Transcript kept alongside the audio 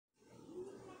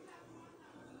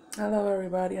Hello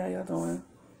everybody, how y'all doing?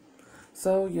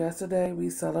 So yesterday we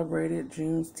celebrated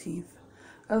Juneteenth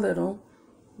a little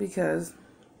because,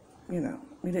 we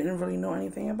didn't really know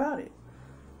anything about it.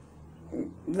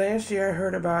 Last year I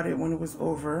heard about it when it was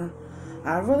over.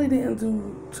 I really didn't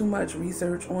do too much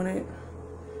research on it.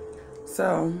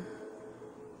 So,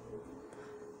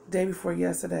 day before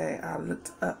yesterday I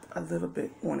looked up a little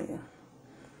bit on it.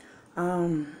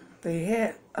 They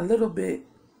had a little bit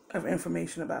of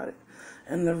information about it,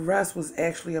 and the rest was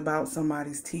actually about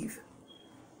somebody's teeth.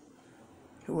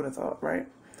 Who would have thought, right?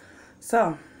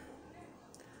 So,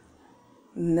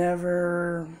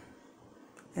 never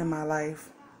in my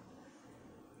life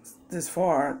this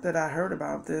far that I heard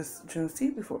about this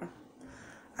Juneteenth before.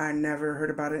 I never heard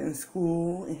about it in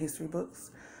school, in history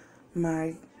books.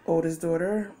 My oldest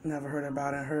daughter never heard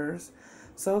about it in hers.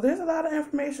 So there's a lot of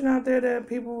information out there that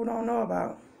people don't know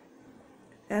about.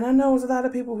 And I know there's a lot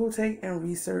of people who take and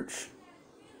research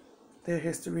their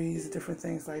histories, different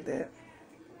things like that.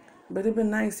 But it'd been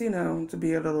nice, to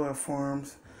be a little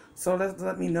informed. So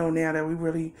let me know now that we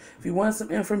really, if you want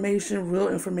some information, real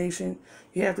information,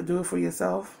 you have to do it for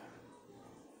yourself.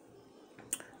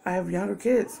 I have younger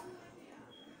kids.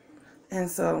 And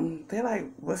so they're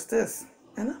like, what's this?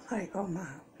 And I'm like, oh my.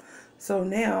 So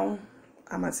now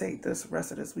I'm going to take this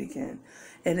rest of this weekend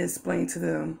and explain to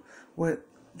them what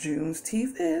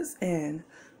Juneteenth is. And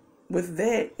with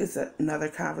that, it's another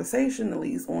conversation that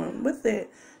leads on with that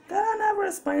I never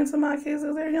explained to my kids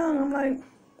as they're young. I'm like,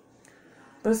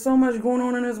 there's so much going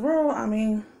on in this world. I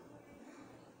mean,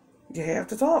 you have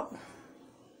to talk.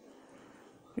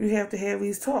 You have to have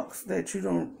these talks that you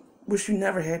don't wish you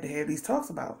never had to have these talks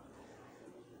about.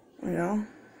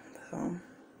 So,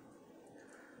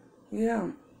 yeah.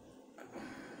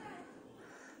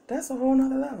 That's a whole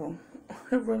nother level.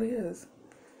 It really is.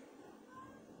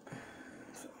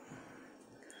 So,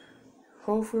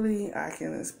 hopefully I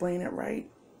can explain it right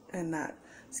and not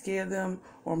scare them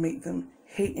or make them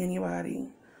hate anybody.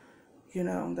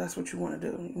 That's what you want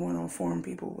to do. You want to inform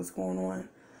people what's going on,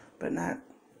 but not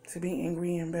to be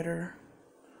angry and bitter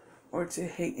or to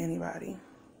hate anybody.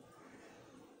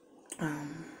 I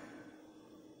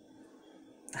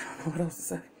don't know what else to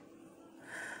say.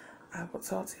 I will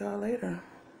talk to y'all later.